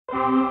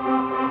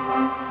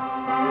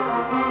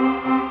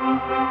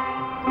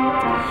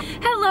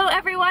Hello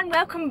everyone,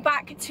 welcome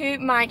back to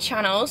my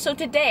channel. So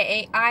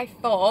today I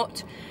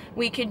thought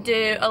we could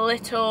do a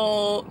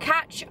little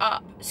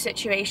catch-up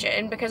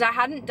situation because I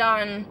hadn't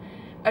done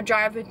a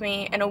drive with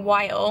me in a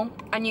while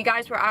and you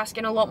guys were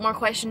asking a lot more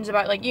questions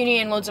about like uni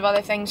and loads of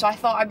other things, so I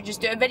thought I would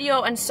just do a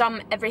video and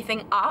sum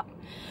everything up.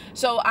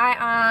 So I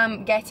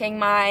am getting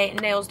my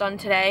nails done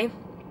today,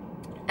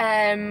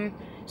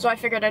 so I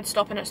figured I'd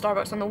stop in at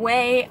Starbucks on the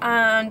way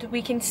and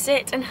we can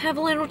sit and have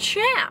a little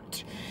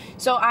chat.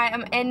 So I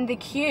am in the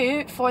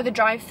queue for the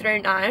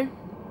drive-through now.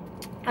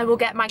 I will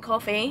get my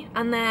coffee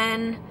and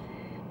then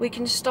we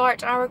can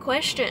start our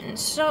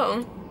questions.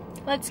 So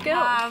let's go.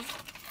 I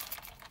have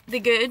the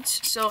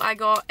goods. So I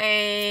got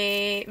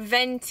a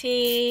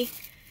venti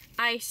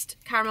iced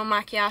caramel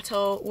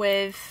macchiato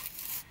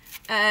with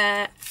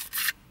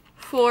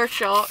 4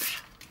 shots.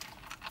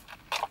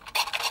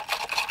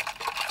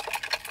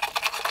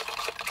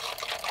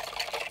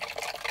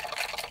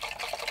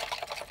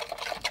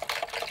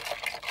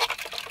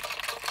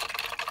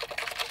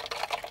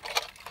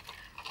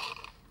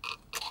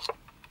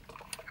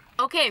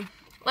 Okay,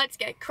 let's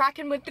get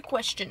cracking with the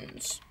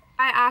questions.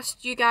 I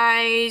asked you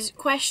guys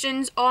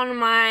questions on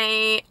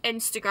my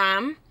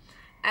Instagram.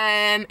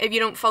 If you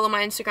don't follow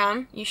my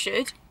Instagram, you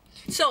should.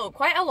 So,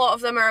 quite a lot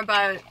of them are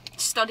about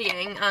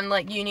studying and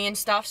like uni and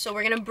stuff, so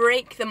we're gonna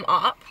break them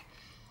up.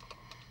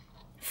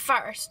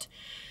 First,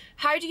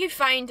 how do you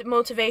find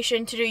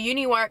motivation to do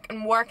uni work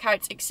and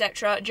workouts,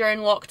 etc. during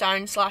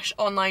lockdown /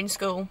 online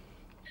school?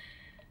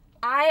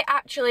 I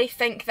actually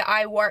think that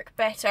I work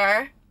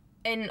better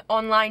in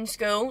online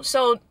school.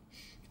 So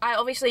I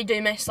obviously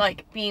do miss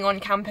like being on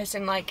campus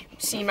and like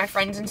seeing my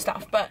friends and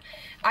stuff, but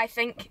I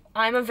think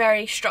I'm a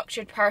very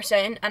structured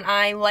person and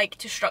I like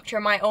to structure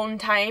my own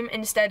time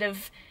instead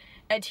of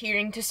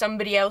adhering to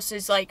somebody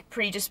else's like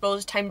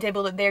predisposed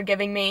timetable that they're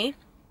giving me.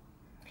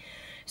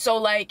 So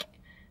like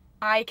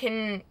I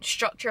can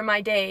structure my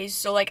days,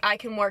 so like I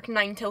can work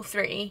 9 till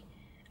 3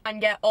 and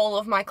get all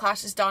of my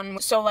classes done.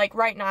 So like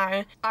right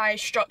now I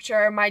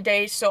structure my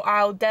days, so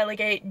I'll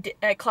delegate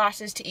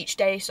classes to each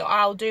day. So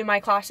I'll do my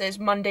classes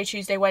Monday,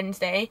 Tuesday,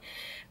 Wednesday,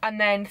 and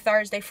then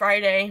Thursday,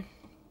 Friday.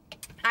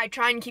 I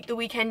try and keep the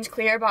weekends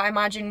clear, but I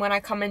imagine when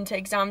I come into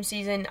exam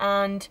season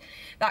and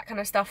that kind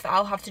of stuff that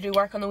I'll have to do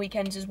work on the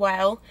weekends as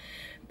well.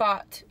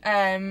 But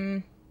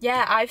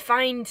yeah, I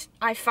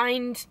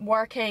find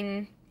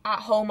working at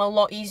home a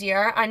lot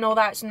easier. I know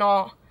that's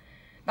not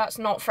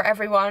for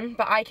everyone,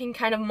 but I can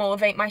kind of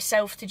motivate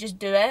myself to just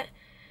do it.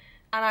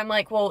 And I'm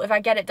like, well, if I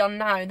get it done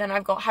now, then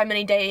I've got how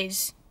many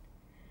days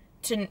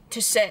to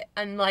sit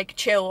and like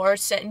chill or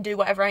sit and do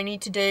whatever I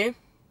need to do.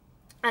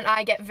 And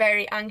I get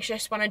very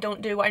anxious when I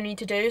don't do what I need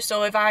to do.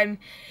 So if I'm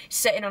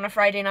sitting on a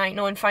Friday night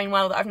knowing fine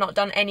well that I've not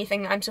done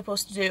anything that I'm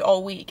supposed to do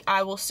all week,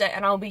 I will sit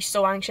and I'll be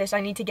so anxious. I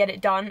need to get it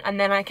done and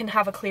then I can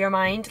have a clear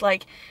mind.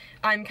 Like,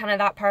 I'm kind of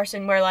that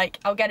person where like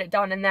I'll get it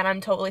done and then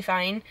I'm totally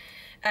fine.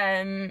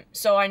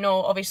 So I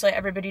know obviously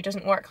everybody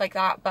doesn't work like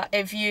that, but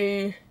if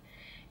you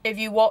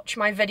watch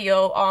my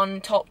video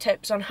on top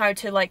tips on how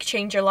to like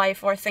change your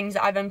life or things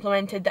that I've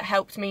implemented that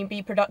helped me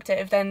be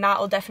productive, then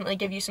that'll definitely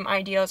give you some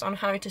ideas on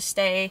how to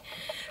stay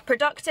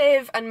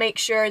productive and make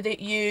sure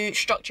that you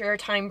structure your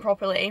time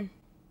properly.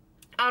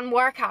 And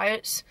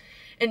workouts.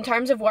 In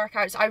terms of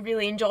workouts, I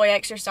really enjoy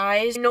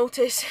exercise. I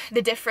notice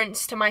the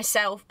difference to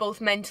myself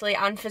both mentally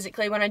and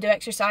physically when I do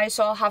exercise,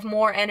 so I'll have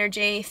more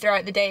energy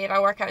throughout the day. If I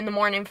work out in the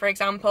morning, for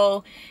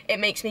example, it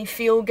makes me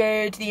feel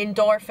good, the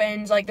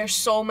endorphins, like there's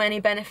so many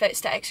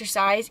benefits to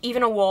exercise.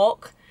 Even a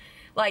walk,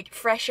 like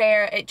fresh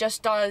air, it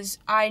just does,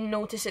 I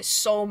notice it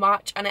so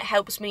much and it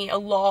helps me a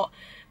lot,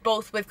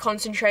 both with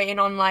concentrating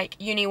on like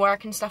uni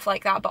work and stuff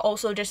like that, but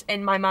also just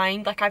in my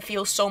mind. Like I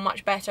feel so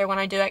much better when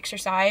I do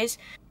exercise.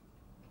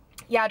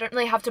 Yeah, I don't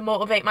really have to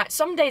motivate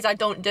some days I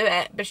don't do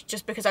it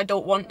just because I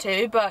don't want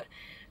to, but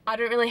I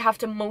don't really have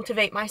to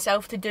motivate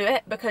myself to do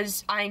it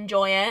because I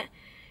enjoy it.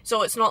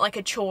 So it's not like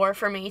a chore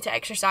for me to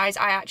exercise.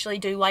 I actually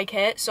do like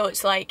it. So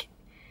it's like,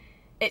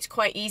 it's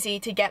quite easy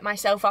to get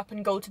myself up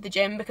and go to the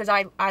gym because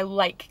I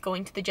like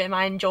going to the gym.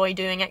 I enjoy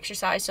doing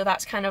exercise, so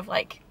that's kind of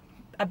like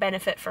a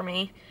benefit for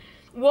me.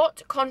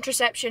 What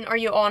contraception are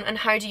you on and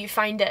how do you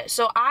find it?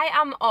 So I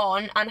am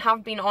on and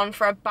have been on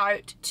for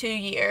about 2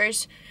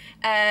 years.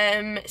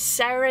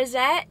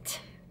 Cerazette,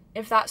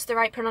 if that's the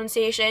right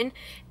pronunciation.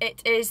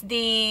 It is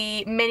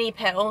the mini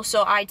pill,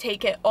 so I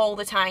take it all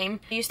the time.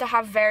 I used to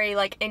have very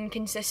like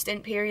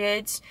inconsistent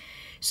periods,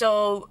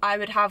 so I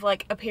would have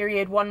like a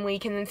period 1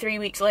 week and then 3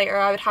 weeks later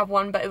I would have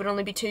one, but it would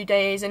only be 2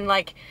 days, and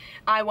like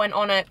I went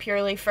on it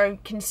purely for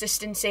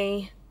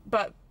consistency,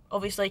 but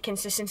obviously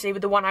consistency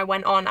with the one I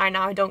went on, I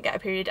now don't get a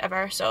period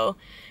ever, so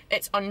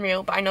it's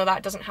unreal. But I know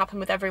that doesn't happen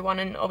with everyone,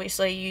 and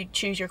obviously you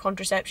choose your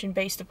contraception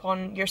based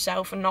upon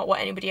yourself and not what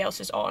anybody else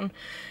is on.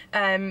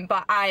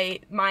 But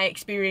my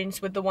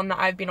experience with the one that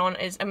I've been on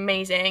is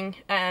amazing.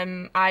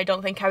 I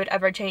don't think I would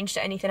ever change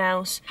to anything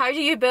else. How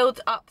do you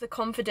build up the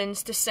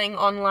confidence to sing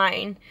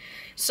online?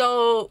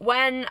 So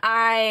when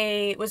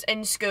I was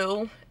in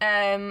school,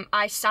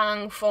 I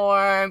sang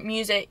for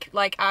music,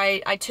 like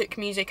I took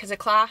music as a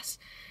class,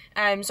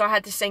 so I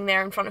had to sing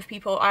there in front of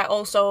people. I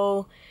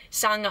also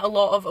sang at a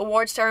lot of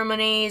award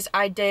ceremonies,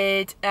 I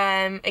did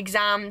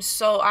exams,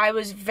 so I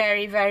was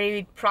very,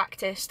 very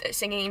practiced at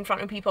singing in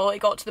front of people. It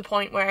got to the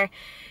point where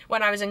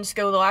when I was in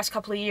school the last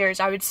couple of years,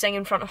 I would sing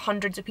in front of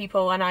hundreds of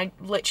people, and I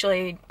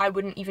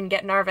wouldn't even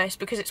get nervous,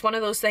 because it's one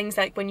of those things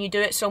like when you do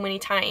it so many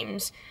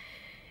times,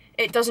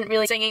 it doesn't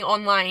really... Singing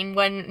online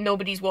when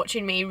nobody's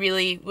watching me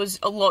really was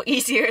a lot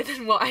easier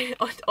than what I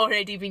had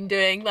already been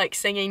doing, like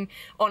singing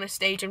on a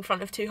stage in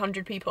front of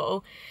 200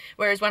 people.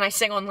 Whereas when I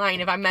sing online,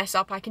 if I mess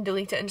up, I can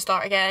delete it and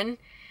start again.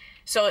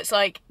 So it's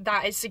like,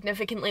 that is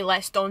significantly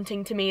less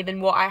daunting to me than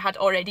what I had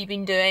already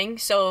been doing.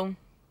 So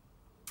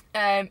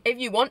if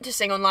you want to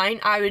sing online,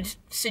 I would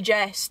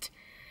suggest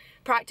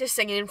practice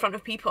singing in front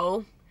of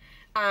people.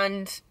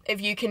 And if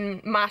you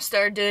can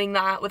master doing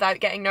that without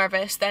getting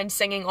nervous, then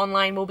singing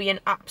online will be an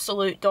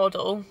absolute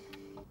doddle.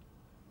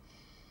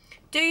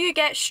 Do you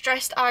get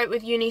stressed out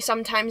with uni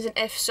sometimes, and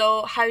if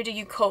so, how do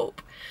you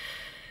cope?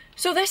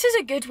 So this is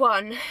a good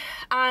one,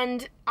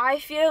 and I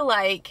feel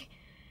like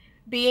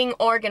being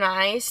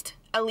organised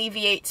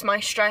alleviates my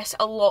stress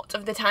a lot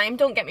of the time.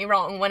 Don't get me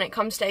wrong, when it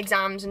comes to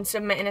exams and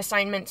submitting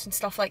assignments and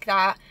stuff like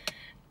that,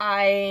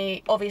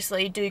 I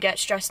obviously do get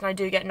stressed and I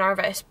do get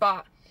nervous,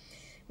 but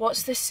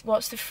what's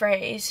the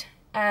phrase?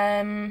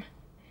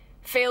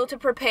 Fail to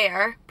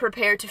prepare,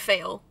 prepare to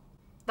fail.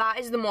 That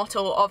is the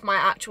motto of my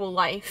actual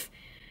life.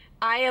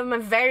 I am a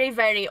very,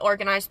 very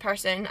organised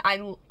person.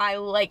 I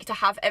like to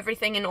have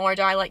everything in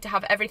order. I like to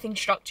have everything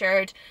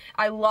structured.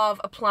 I love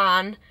a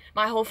plan.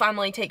 My whole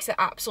family takes the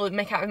absolute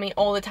mick out of me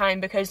all the time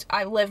because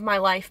I live my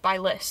life by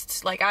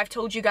lists. Like I've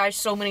told you guys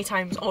so many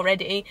times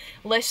already,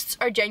 lists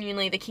are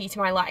genuinely the key to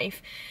my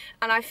life.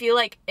 And I feel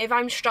like if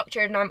I'm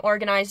structured and I'm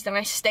organised and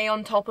I stay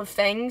on top of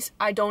things,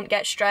 I don't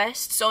get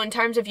stressed. So in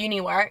terms of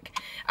uni work,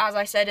 as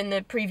I said in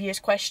the previous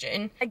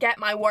question, I get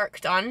my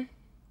work done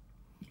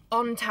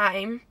on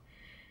time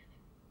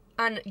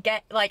and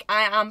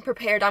I am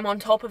prepared, I'm on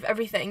top of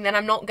everything, then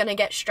I'm not gonna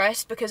get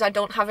stressed because I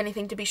don't have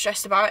anything to be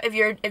stressed about. If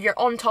you're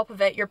on top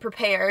of it, you're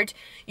prepared,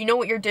 you know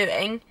what you're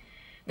doing,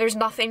 there's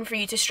nothing for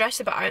you to stress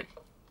about.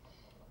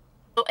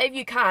 So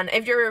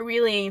if you're a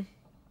really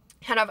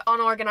kind of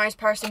unorganised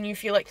person, you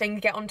feel like things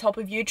get on top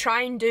of you,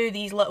 try and do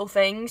these little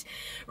things.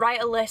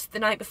 Write a list the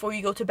night before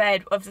you go to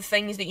bed of the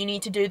things that you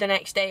need to do the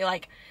next day.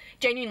 Like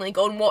genuinely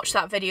go and watch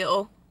that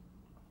video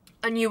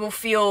and you will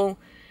feel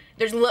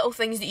there's little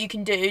things that you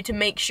can do to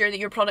make sure that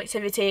your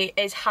productivity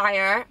is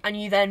higher,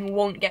 and you then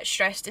won't get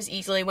stressed as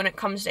easily when it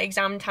comes to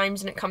exam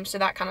times and it comes to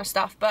that kind of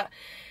stuff. But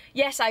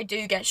yes, I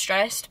do get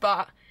stressed,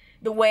 but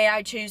the way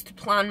I choose to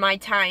plan my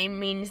time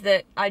means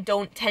that I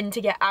don't tend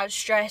to get as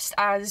stressed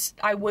as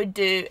I would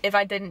do if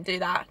I didn't do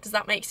that. Does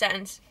that make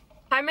sense?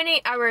 How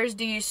many hours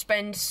do you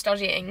spend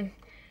studying?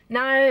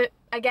 Now,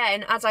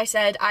 again, as I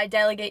said, I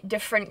delegate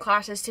different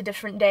classes to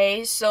different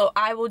days, so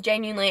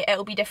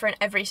it'll be different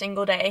every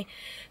single day.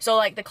 So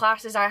like the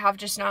classes I have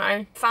just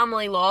now,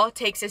 family law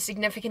takes a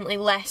significantly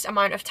less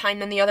amount of time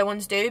than the other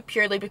ones do,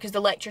 purely because the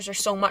lectures are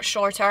so much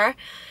shorter.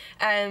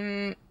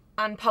 And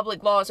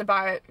public law is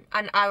about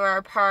an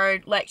hour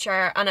per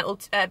lecture, and it'll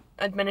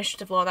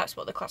administrative law, that's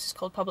what the class is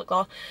called, public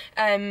law,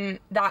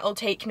 that'll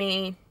take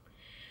me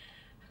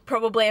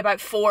probably about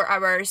 4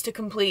 hours to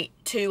complete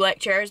 2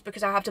 lectures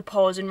because I have to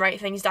pause and write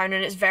things down,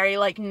 and it's very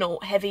like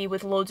note heavy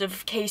with loads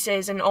of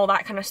cases and all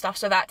that kind of stuff,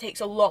 so that takes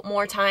a lot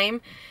more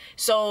time.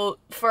 So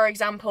for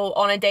example,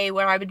 on a day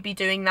where I would be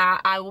doing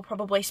that, I will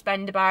probably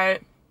spend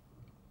about...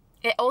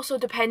 It also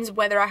depends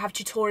whether I have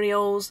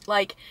tutorials,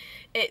 like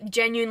it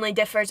genuinely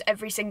differs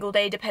every single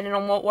day depending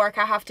on what work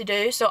I have to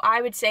do. So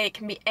I would say it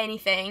can be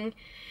anything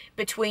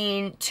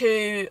between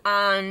 2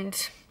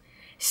 and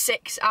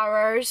 6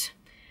 hours.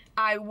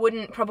 I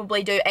wouldn't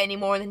probably do any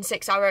more than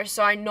 6 hours,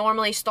 so I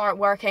normally start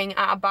working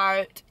at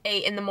about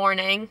 8 in the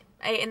morning.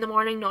 8 in the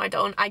morning? No, I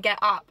don't. I get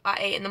up at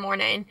 8 in the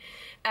morning.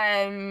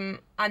 And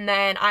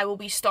then I will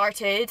be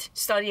started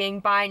studying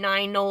by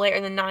 9, no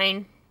later than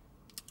 9.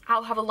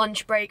 I'll have a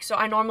lunch break, so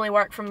I normally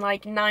work from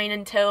like 9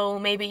 until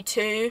maybe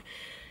 2.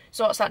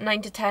 So what's that,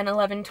 9 to 10,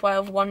 11,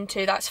 12, 1,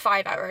 2, that's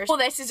 5 hours. Oh,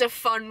 this is a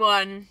fun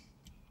one.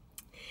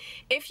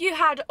 If you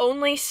had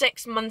only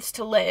 6 months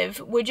to live,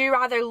 would you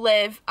rather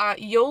live a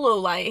YOLO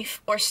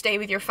life or stay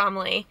with your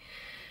family?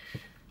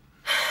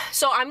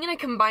 So I'm going to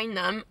combine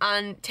them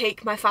and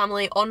take my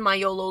family on my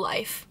YOLO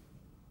life.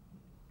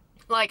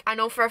 Like, I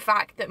know for a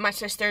fact that my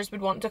sisters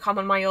would want to come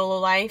on my YOLO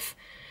life.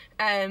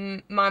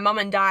 My mum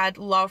and dad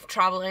love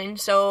travelling,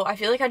 so I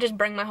feel like I just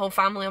bring my whole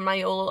family on my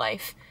YOLO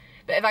life.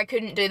 But if I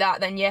couldn't do that,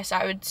 then yes,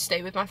 I would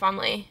stay with my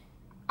family.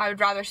 I would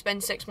rather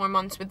spend 6 more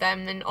months with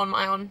them than on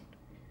my own.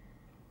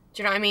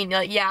 Do you know what I mean?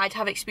 Like, yeah, I'd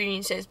have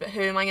experiences, but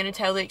who am I going to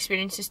tell the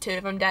experiences to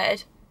if I'm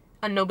dead?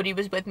 And nobody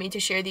was with me to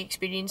share the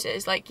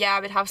experiences. Like, yeah,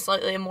 I would have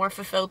slightly a more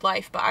fulfilled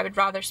life, but I would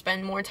rather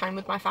spend more time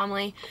with my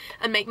family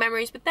and make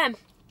memories with them.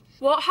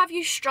 What have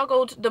you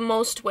struggled the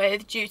most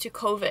with due to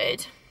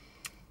COVID?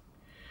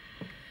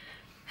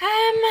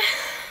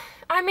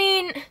 I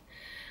mean,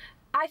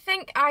 I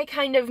think I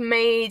kind of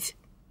made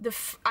the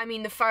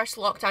first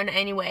lockdown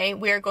anyway.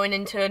 We're going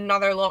into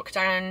another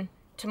lockdown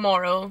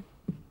tomorrow.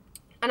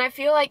 And I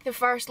feel like the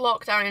first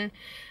lockdown,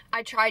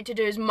 I tried to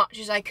do as much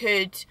as I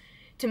could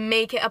to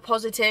make it a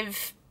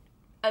positive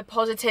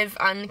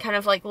and kind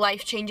of like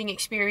life-changing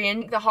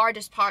experience. The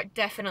hardest part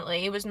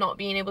definitely was not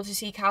being able to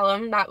see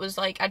Callum. That was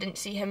like, I didn't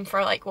see him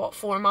for like, what,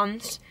 4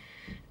 months?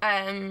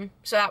 So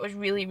that was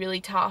really,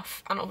 really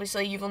tough. And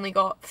obviously you've only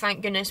got,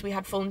 thank goodness we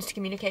had phones to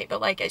communicate,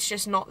 but like, it's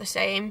just not the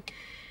same.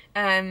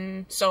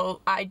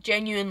 So I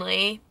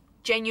genuinely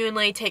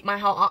take my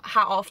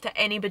hat off to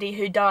anybody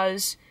who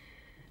does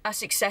a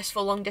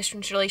successful long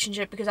distance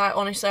relationship, because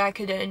I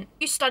couldn't.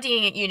 You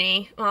studying at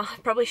uni? Well, I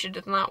probably should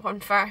have done that one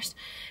first.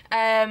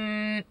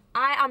 I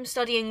am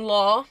studying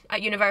law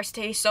at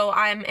university, so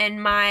I'm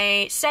in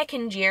my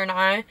 2nd year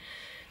now.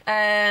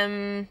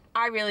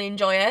 I really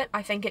enjoy it.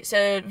 I think it's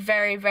a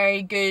very,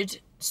 very good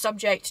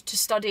subject to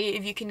study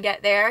if you can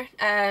get there.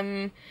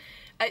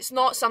 It's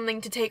not something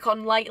to take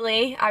on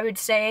lightly, I would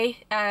say.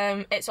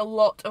 It's a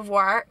lot of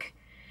work.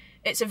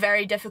 It's a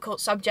very difficult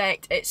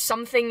subject. It's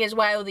something as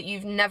well that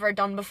you've never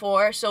done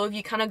before. So if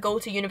you kind of go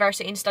to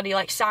university and study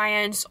like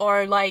science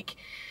or I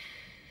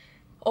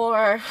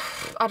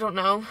don't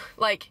know,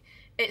 like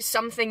it's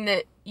something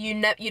that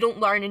you don't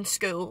learn in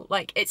school.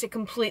 Like it's a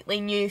completely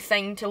new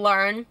thing to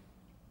learn.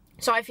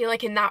 So I feel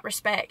like in that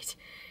respect,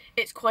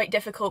 it's quite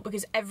difficult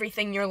because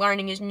everything you're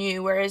learning is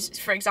new. Whereas,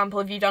 for example,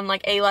 if you've done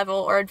like A-level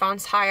or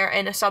advanced higher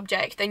in a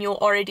subject, then you'll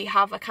already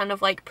have a kind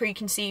of like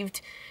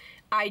preconceived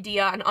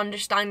idea and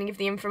understanding of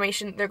the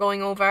information that they're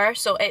going over.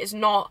 So it is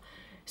not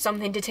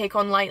something to take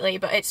on lightly,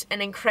 but it's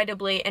an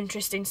incredibly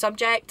interesting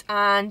subject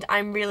and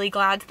I'm really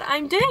glad that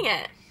I'm doing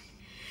it.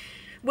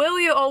 Will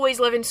you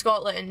always live in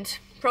Scotland?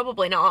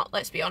 Probably not,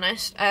 let's be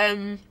honest.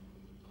 I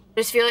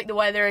just feel like the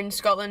weather in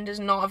Scotland is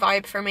not a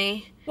vibe for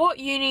me. What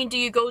uni do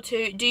you go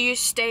to? Do you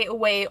stay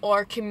away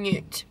or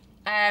commute?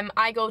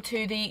 I go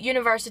to the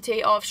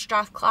University of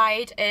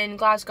Strathclyde in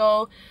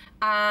Glasgow,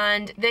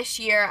 and this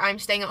year I'm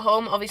staying at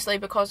home, obviously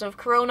because of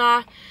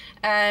Corona.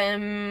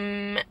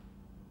 This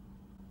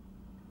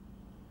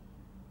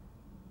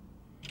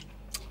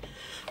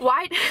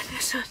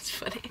sounds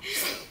funny.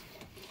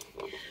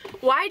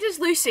 Why does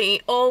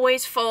Lucy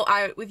always fall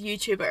out with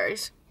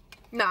YouTubers?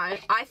 Now,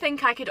 I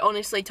think I could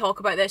honestly talk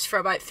about this for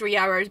about 3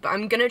 hours, but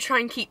I'm gonna try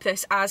and keep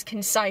this as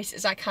concise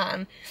as I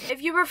can.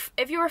 If you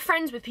were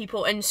friends with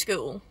people in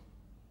school,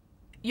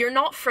 you're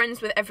not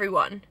friends with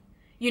everyone.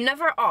 You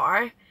never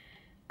are.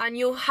 And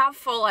you'll have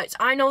fallouts.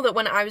 I know that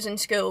when I was in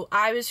school,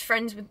 I was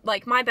friends with,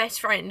 like, my best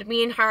friend,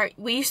 me and her,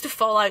 we used to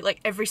fall out, like,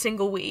 every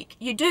single week.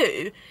 You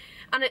do.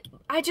 And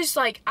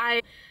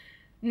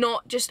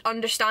not just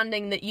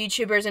understanding that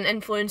YouTubers and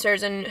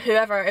influencers and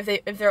whoever,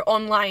 if they're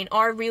online,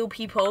 are real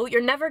people. You're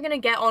never gonna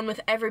get on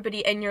with everybody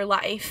in your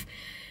life.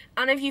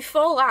 And if you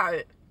fall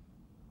out,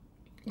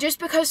 just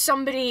because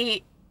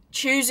somebody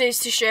chooses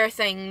to share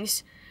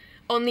things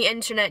on the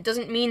internet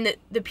doesn't mean that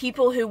the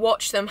people who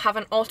watch them have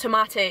an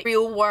automatic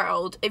real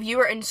world. If you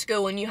were in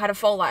school and you had a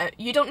fallout,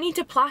 you don't need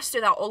to plaster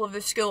that all over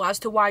the school as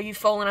to why you've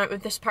fallen out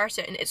with this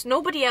person. It's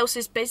nobody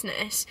else's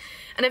business.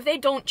 And if they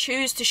don't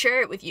choose to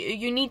share it with you,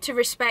 you need to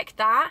respect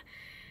that.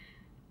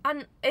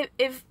 And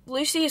if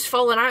Lucy has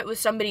fallen out with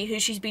somebody who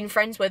she's been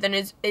friends with and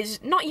is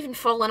not even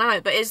fallen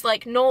out, but is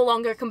like no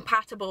longer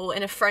compatible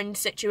in a friend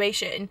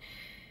situation,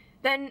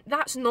 then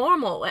that's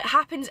normal. It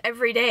happens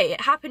every day. It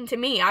happened to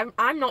me.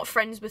 I'm not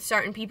friends with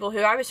certain people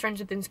who I was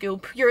friends with in school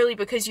purely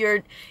because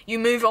you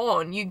move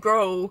on, you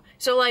grow.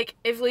 So like,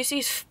 if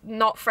Lucy's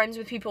not friends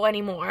with people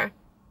anymore,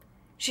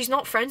 she's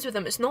not friends with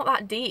them. It's not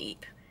that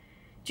deep.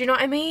 Do you know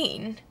what I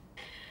mean?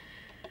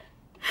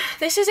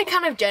 This is a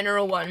kind of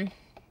general one.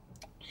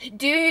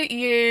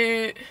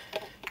 This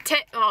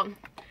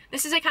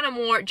is a kind of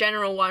more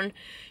general one.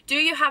 Do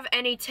you have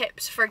any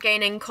tips for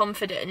gaining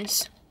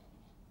confidence?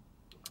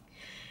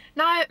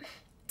 Now,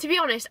 to be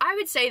honest, I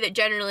would say that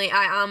generally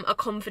I am a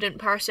confident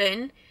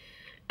person.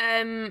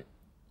 I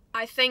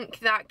think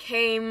that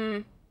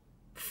came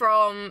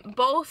from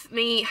both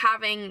me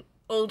having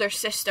older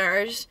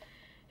sisters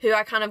who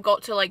I kind of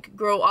got to like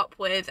grow up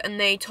with and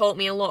they taught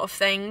me a lot of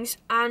things,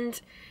 and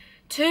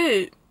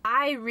two,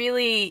 I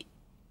really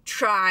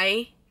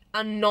try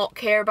and not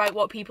care about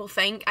what people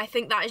think. I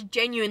think that is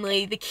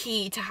genuinely the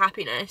key to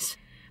happiness.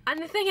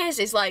 And the thing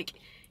is like,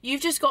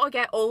 you've just got to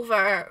get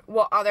over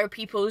what other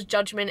people's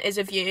judgment is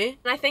of you.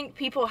 And I think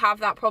people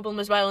have that problem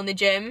as well in the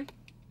gym.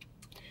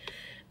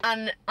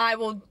 And I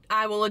will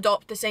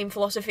adopt the same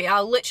philosophy.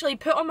 I'll literally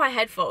put on my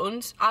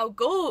headphones, I'll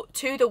go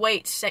to the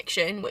weights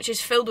section, which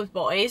is filled with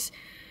boys,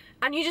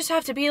 and you just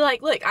have to be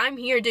like, look, I'm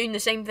here doing the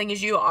same thing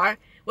as you are.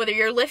 Whether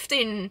you're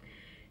lifting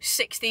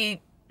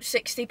 60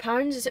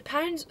 pounds, is it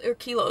pounds or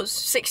kilos?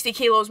 60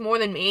 kilos more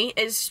than me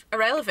is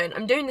irrelevant.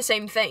 I'm doing the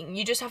same thing.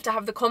 You just have to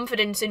have the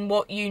confidence in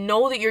what you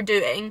know that you're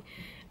doing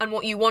and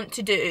what you want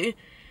to do,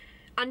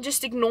 and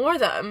just ignore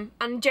them.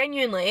 And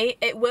genuinely,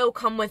 it will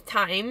come with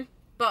time,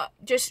 but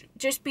just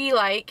be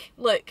like,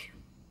 look,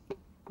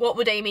 what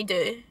would Amy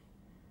do?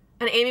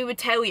 And Amy would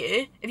tell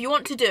you, if you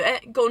want to do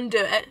it, go and do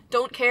it.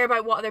 Don't care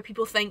about what other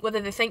people think, whether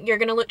they think you're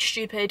gonna look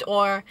stupid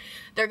or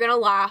they're gonna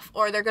laugh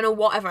or they're gonna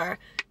whatever.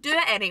 Do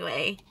it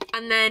anyway,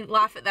 and then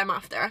laugh at them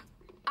after.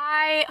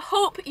 I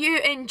hope you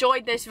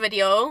enjoyed this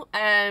video.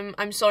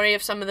 I'm sorry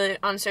if some of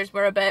the answers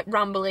were a bit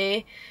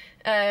rambly.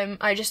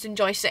 I just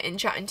enjoy sitting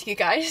chatting to you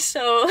guys,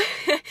 so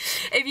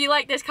if you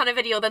like this kind of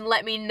video, then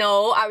let me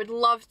know. I would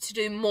love to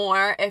do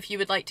more if you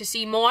would like to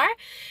see more.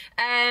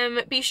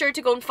 Be sure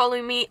to go and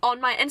follow me on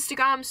my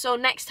Instagram, so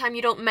next time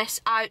you don't miss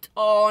out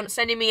on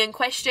sending me in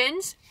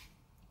questions.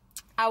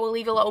 I will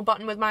leave a little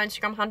button with my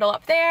Instagram handle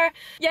up there.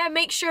 Yeah,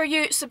 make sure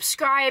you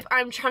subscribe.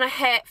 I'm trying to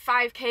hit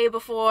 5k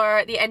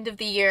before the end of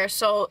the year,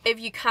 so if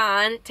you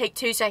can, take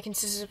 2 seconds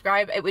to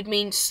subscribe. It would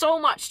mean so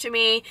much to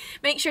me.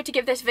 Make sure to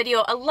give this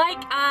video a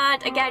like,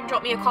 and again,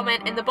 drop me a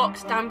comment in the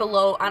box down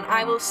below, and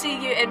I will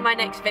see you in my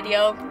next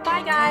video.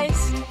 Bye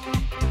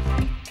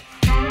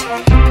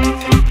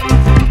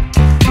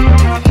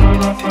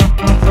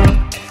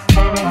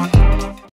guys!